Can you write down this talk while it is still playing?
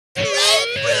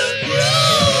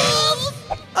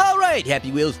Alright,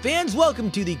 Happy Wheels fans, welcome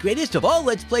to the greatest of all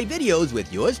Let's Play videos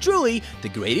with yours truly, the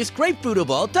greatest grapefruit of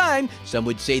all time. Some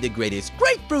would say the greatest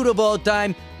grapefruit of all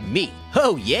time, me.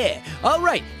 Oh yeah!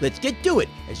 Alright, let's get to it.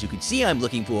 As you can see, I'm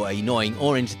looking for annoying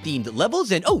orange-themed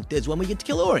levels, and oh, there's one we get to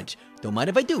kill orange. Don't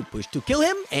mind if I do. Push to kill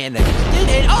him, and I just did,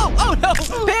 and oh no!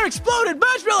 Pear exploded!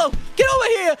 Marshmallow! Get over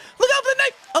here! Look out for the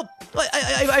knife! Oh,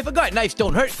 I forgot, knives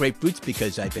don't hurt grapefruits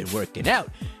because I've been working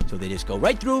out. So they just go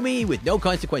right through me with no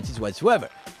consequences whatsoever.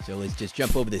 So let's just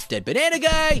jump over this dead banana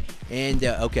guy, and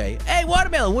okay. Hey,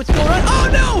 Watermelon, what's going on? Oh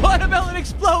no! Watermelon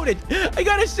exploded! I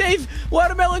gotta save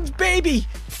Watermelon's baby!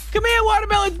 Come here,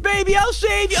 Watermelon's baby, I'll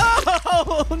save you!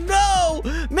 Oh no!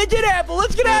 Midget Apple,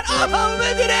 let's get out! Oh,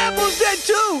 Midget Apple's dead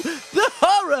too! The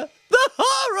horror! The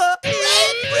horror!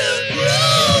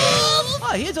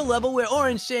 Oh, here's a level where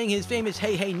Orange sang his famous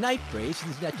Hey Hey Knife phrase.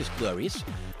 Isn't that just glorious?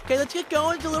 Okay, let's get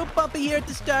going. It's a little bumpy here at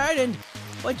the start, and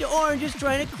a bunch of oranges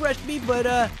trying to crush me, but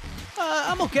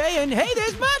I'm okay. And hey,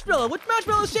 there's Marshmallow. What's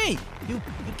Marshmallow saying? You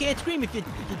can't scream if you're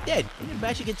dead. You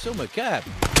actually get so macabre.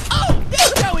 Oh,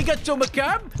 that's how we got so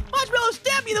macabre. Marshmallow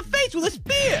stabbed me in the face with a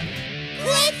spear.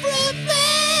 Grapefruit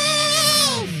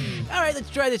fails! All right, let's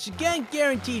try this again.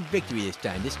 Guaranteed victory this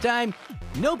time. This time,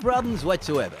 no problems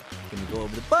whatsoever. Gonna go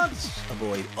over the bumps,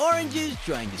 avoid oranges,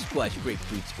 trying to squash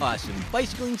Grapefruit's awesome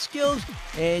bicycling skills,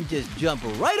 and just jump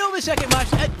right over second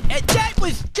Marshmallow.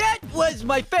 That was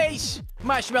my face,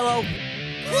 Marshmallow.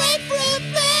 Grapefruit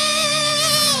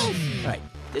fails! All right,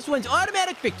 this one's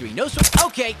automatic victory. No switch.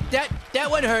 Okay, that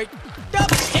one hurt.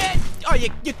 Oh,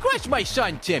 you crushed my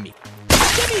son, Timmy.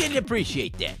 Timmy didn't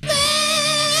appreciate that.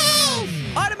 Fails!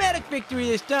 Automatic victory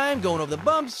this time. Going over the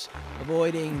bumps,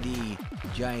 avoiding the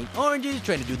giant oranges,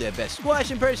 trying to do their best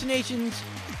squash impersonations,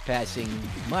 passing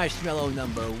Marshmallow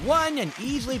number 1, and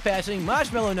easily passing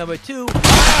Marshmallow number 2.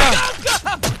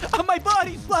 Oh, my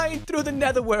body's flying through the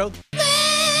netherworld.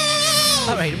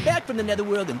 All right, I'm back from the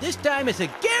netherworld, and this time it's a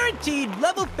guaranteed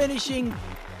level finishing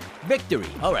victory.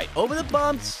 All right, over the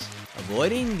bumps,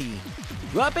 avoiding the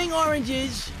dropping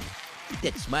oranges.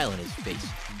 That smile on his face.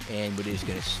 And we're just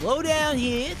gonna slow down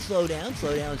here. Slow down.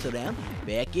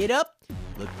 Back it up.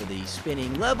 Look for the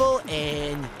spinning level,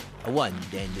 and a 1,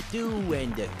 then the 2,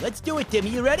 and let's do it, Timmy.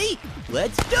 You ready?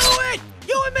 Let's do it!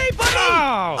 You and me, buddy!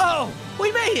 Oh,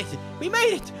 we made it!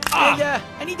 And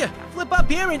I need to flip up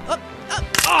here and up.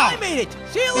 I made it!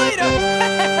 See you later!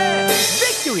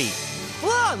 Victory!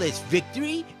 Flawless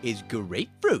victory is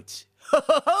grapefruits.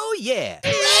 Oh yeah!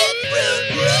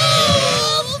 Grapefruit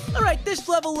rules! All right, this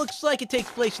level looks like it takes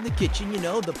place in the kitchen, you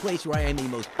know, the place where I am the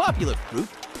most popular fruit.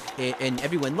 And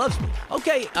everyone loves me.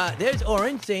 Okay, there's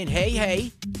Orange saying,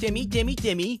 hey, Timmy.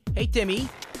 Hey, Timmy.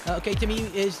 Okay, Timmy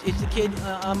is the kid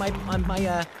on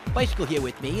my bicycle here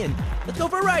with me, and let's go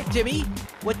for a ride, Timmy.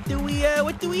 What do we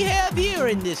have here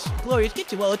in this glorious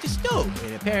kitchen? Well, it's a stove,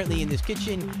 and apparently in this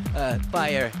kitchen,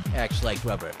 fire acts like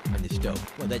rubber on the stove.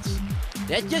 Well, that's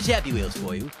just Happy Wheels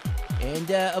for you.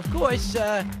 And of course,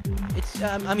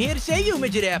 I'm here to save you,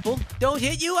 Midget Apple. Don't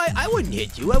hit you. I wouldn't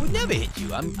hit you. I would never hit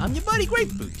you. I'm your buddy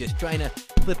Grapefruit, just trying to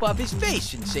flip off his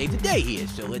face and save the day here.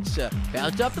 So let's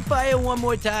bounce off the fire one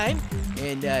more time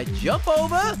and jump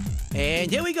over. And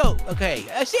here we go. Okay,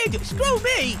 I saved you. Screw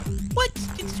me. What?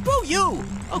 Screw you.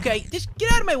 Okay, just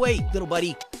get out of my way, little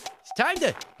buddy. It's time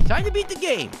to beat the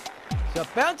game.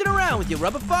 Stop bouncing around with your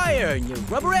rubber fire and your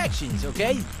rubber actions,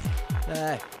 okay?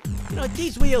 You know,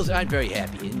 these wheels aren't very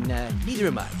happy, and neither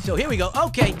am I. So here we go.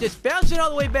 Okay, just bouncing all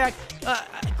the way back.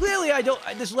 Clearly, I don't.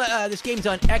 This game's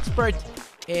on expert,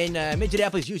 and Midget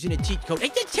Apple's using a cheat code. Hey,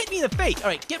 just hit me in the face. All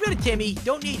right, get rid of Timmy.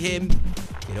 Don't need him.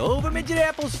 Get over Midget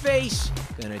Apple's face.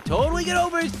 Gonna totally get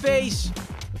over his face.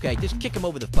 Okay, just kick him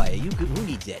over the fire. Who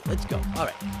needs that? Let's go. All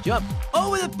right, jump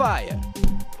over the fire.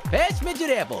 Past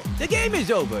Midget Apple. The game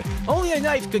is over. Only a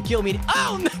knife could kill me.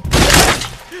 Oh no!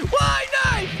 Why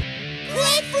knife?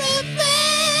 Grapefruit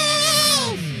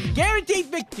fails! Guaranteed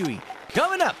victory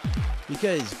coming up,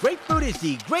 because Grapefruit is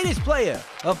the greatest player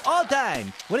of all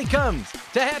time when it comes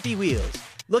to Happy Wheels.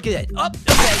 Look at that. Oh,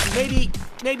 okay,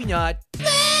 maybe not.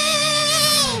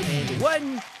 Fails! And the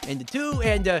 1, and the 2,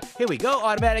 and here we go,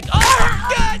 automatic.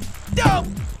 Oh, God! No!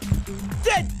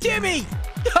 Dead Timmy!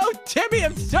 Oh, Timmy,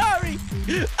 I'm sorry!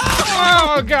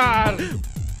 Oh, God!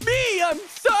 Me, I'm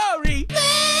sorry!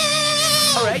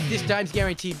 All right, this time's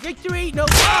guaranteed victory. No,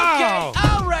 okay,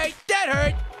 all right, that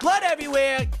hurt. Blood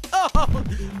everywhere.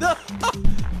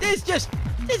 There's just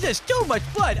too much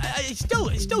blood. It's still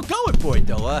going for it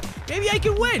though. Maybe I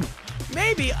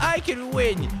can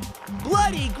win.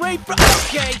 Bloody grapefruit.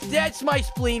 Okay, that's my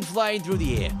spleen flying through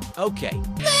the air. Okay.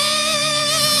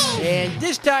 And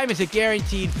this time it's a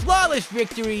guaranteed flawless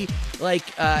victory, like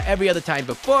every other time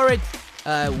before it.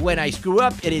 when I screw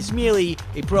up, it is merely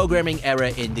a programming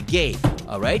error in the game.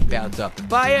 Alright, bounce off the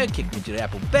fire, kick me to the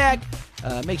apple back,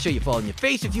 make sure you fall in your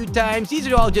face a few times. These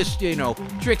are all just, you know,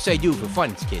 tricks I do for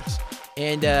fun, kids.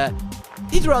 And,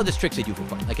 these are all just tricks I do for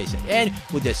fun, like I said. And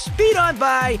we'll just speed on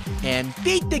by and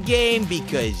beat the game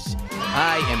because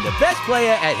I am the best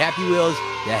player at Happy Wheels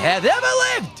that have ever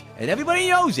lived! And everybody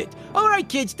knows it. Alright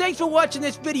kids, thanks for watching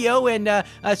this video, and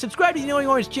subscribe to the Annoying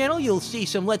Orange channel. You'll see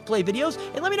some Let's Play videos,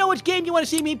 and let me know which game you want to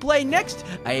see me play next.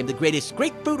 I am the greatest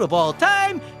grapefruit of all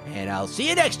time, and I'll see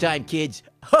you next time, kids.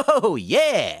 Oh,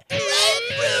 yeah!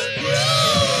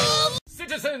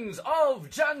 Citizens of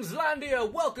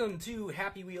Jenslandia, welcome to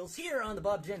Happy Wheels here on the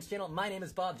Bobjenz channel. My name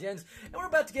is Bobjenz, and we're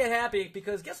about to get happy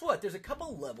because guess what? There's a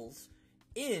couple levels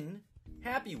in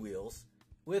Happy Wheels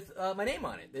with my name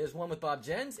on it. There's one with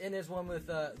Bobjenz, and there's one with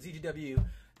ZGW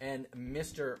and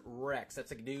Mr. Rex.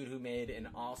 That's a dude who made an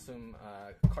awesome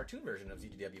cartoon version of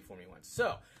ZGW for me once.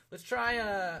 So, let's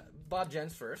try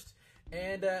Bobjenz first.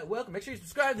 And welcome. Make sure you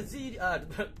subscribe to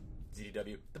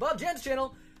ZGW, the Bobjenz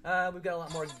channel. We've got a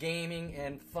lot more gaming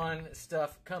and fun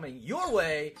stuff coming your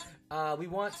way. We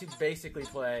want to basically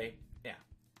play,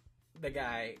 the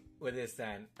guy with his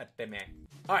son at the man.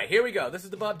 Alright, here we go. This is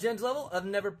the Bobjenz level. I've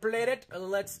never played it.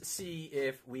 Let's see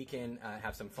if we can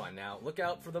have some fun. Now, look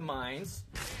out for the mines.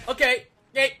 Okay,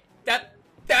 hey, that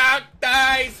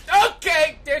dies.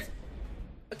 Okay,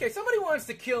 somebody wants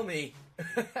to kill me.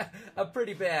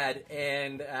 Pretty bad,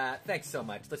 and thanks so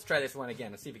much. Let's try this one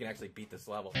again. Let's see if we can actually beat this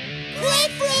level.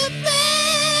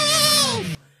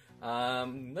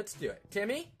 Let's do it.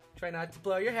 Timmy, try not to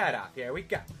blow your head off. Here we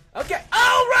go. Okay,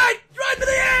 alright! Run to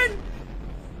the end!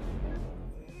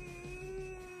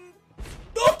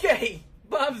 Okay!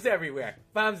 Bombs everywhere.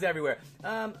 Bombs everywhere.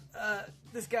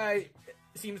 This guy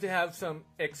seems to have some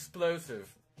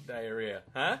explosive diarrhea.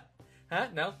 Huh? Huh?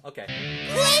 No? Okay.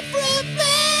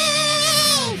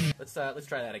 Let's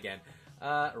try that again.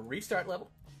 Restart level.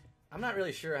 I'm not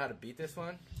really sure how to beat this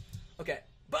one. Okay.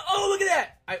 But, oh, look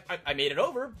at that! I made it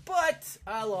over, but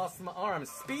I lost my arm.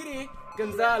 Speedy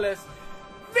Gonzalez.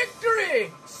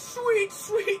 Victory! Sweet,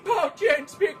 sweet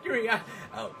Bobjenz victory!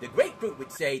 Oh, the Grapefruit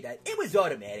would say that it was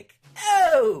automatic.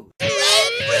 Oh!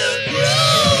 Grapefruit!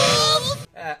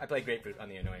 I played Grapefruit on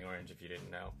the Annoying Orange, if you didn't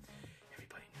know.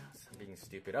 Everybody knows. I'm being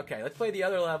stupid. Okay, let's play the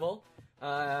other level.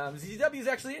 ZW is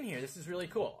actually in here. This is really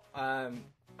cool.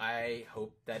 I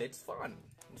hope that it's fun.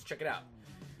 Let's check it out.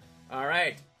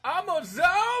 Alright. I'm a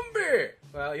zombie!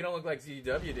 Well, you don't look like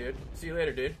ZW, dude. See you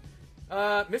later, dude.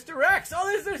 Mr. Rex!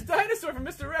 Oh, there's dinosaur from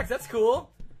Mr. Rex. That's cool.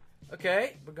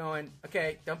 Okay, we're going.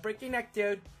 Okay, don't break your neck,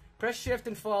 dude. Press shift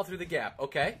and fall through the gap.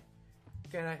 Okay.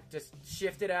 Gonna just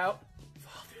shift it out.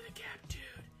 Fall through the gap,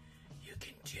 dude. You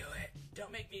can do it.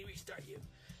 Don't make me restart you.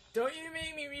 Don't you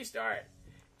make me restart.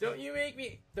 Don't you make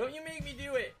me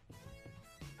do it.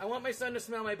 I want my son to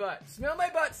smell my butt. Smell my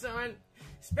butt, son.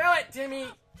 Smell it, Timmy.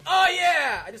 Oh,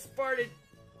 yeah. I just farted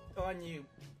on you.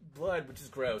 Blood, which is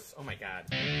gross. Oh, my God.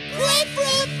 What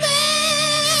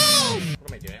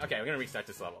am I doing? Okay, we're going to restart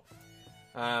this level.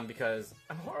 Because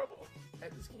I'm horrible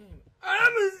at this game.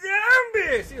 I'm a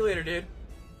zombie. See you later, dude.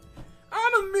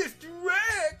 I'm a Mr.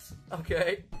 Rex.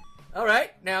 Okay. All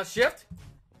right. Now shift.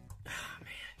 Oh,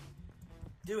 man.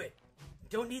 Do it.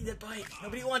 Don't need the bike.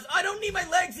 Nobody wants. I don't need my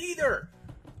legs either.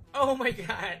 Oh my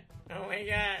God. Oh my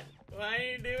God. Why are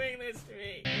you doing this to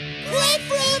me?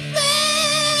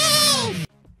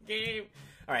 Game.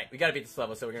 All right, we gotta beat this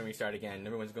level, so we're gonna restart again.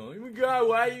 Everyone's going, oh my God,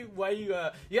 why you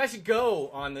guys should go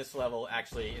on this level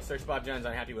actually. Search Bobjenz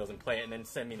on Happy Wheels and play it, and then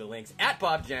send me the links at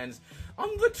Bobjenz on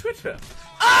the Twitter.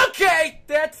 Okay,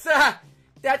 that's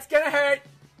gonna hurt.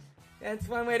 That's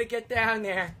one way to get down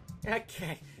there.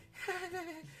 Okay.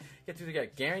 Get through the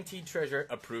gap. Guaranteed treasure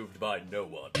approved by no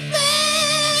one.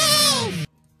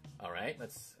 Alright,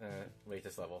 let's rate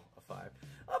this level a 5.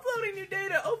 Uploading new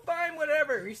data! Oh, fine,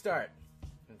 whatever. Restart.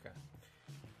 Okay.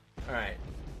 Alright.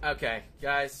 Okay,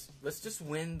 guys, let's just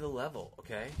win the level,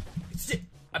 okay? Shit!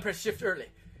 I pressed shift early.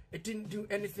 It didn't do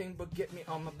anything but get me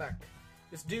on my back.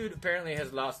 This dude apparently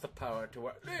has lost the power to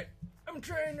work. I'm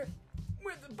trying to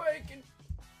with the bike and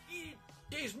eat.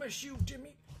 Taste my shoe,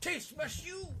 Timmy. Taste my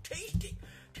shoe. Taste it.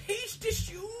 Taste the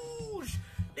shoes.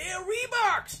 They're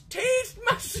Reeboks. Taste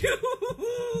my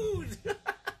shoes.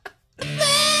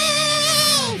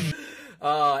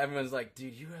 Oh, everyone's like,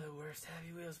 dude, you are the worst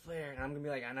Happy Wheels player. And I'm going to be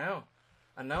like, I know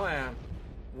I am.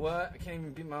 What? I can't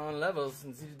even beat my own levels.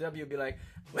 And ZW will be like,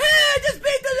 just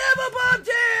beat the level,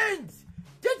 Bobjenz!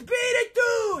 Just beat it,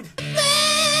 dude!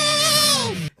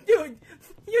 Dude,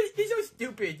 you're so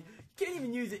stupid. You can't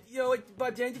even use it. You know what,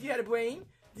 Bobjenz, if you had a brain,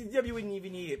 ZW wouldn't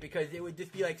even need it because it would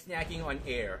just be like snacking on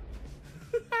air.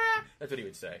 That's what he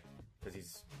would say, because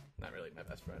he's not really my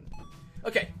best friend.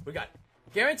 Okay, we got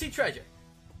guaranteed treasure.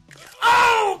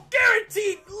 Oh,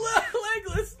 guaranteed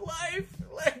legless life,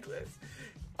 legless.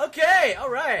 Okay, all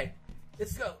right.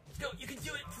 Let's go. Let's go. You can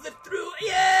do it. Flip through.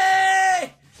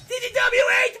 Yay! ZGW,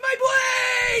 my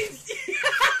boys!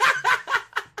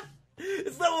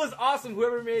 This level is awesome.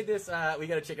 Whoever made this, we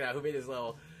gotta check it out. Who made this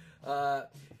level?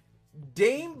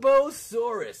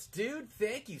 Damebosaurus, dude,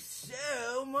 thank you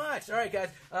so much. All right, guys,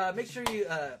 make sure you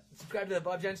subscribe to the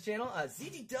Bobjenz channel.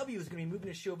 ZGW is going to be moving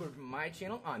the show over to my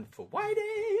channel on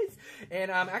Fridays, and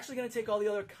I'm actually going to take all the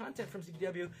other content from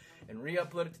ZGW and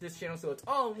re-upload it to this channel, so it's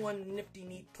all in one nifty,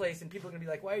 neat place, and people are going to be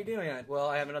like, why are you doing that? Well,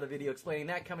 I have another video explaining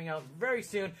that coming out very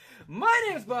soon. My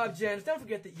name is Bobjenz. Don't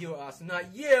forget that you are awesome,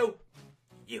 not you.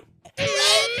 You.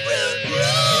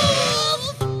 Grapefruit!